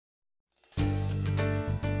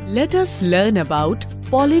Let us learn about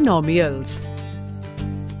polynomials.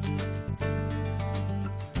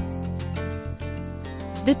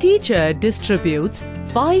 The teacher distributes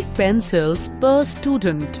 5 pencils per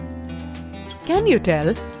student. Can you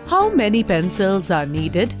tell how many pencils are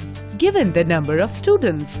needed given the number of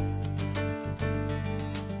students?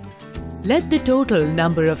 Let the total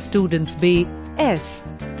number of students be S.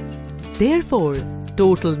 Therefore,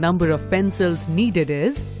 total number of pencils needed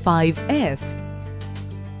is 5S.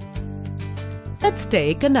 Let's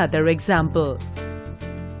take another example.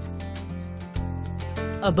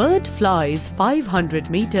 A bird flies 500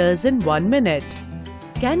 meters in 1 minute.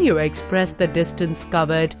 Can you express the distance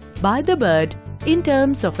covered by the bird in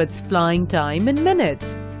terms of its flying time in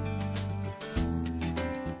minutes?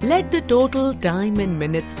 Let the total time in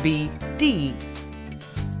minutes be t.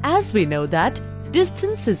 As we know that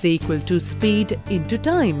distance is equal to speed into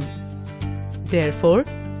time. Therefore,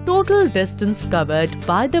 total distance covered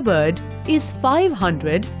by the bird is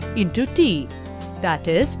 500 into t, that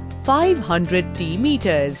is 500 t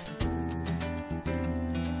meters.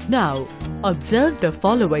 Now, observe the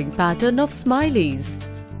following pattern of smileys.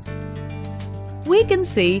 We can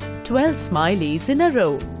see 12 smileys in a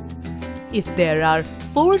row. If there are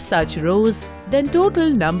 4 such rows, then total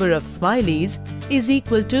number of smileys is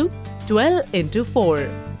equal to 12 into 4,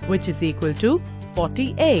 which is equal to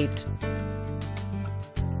 48.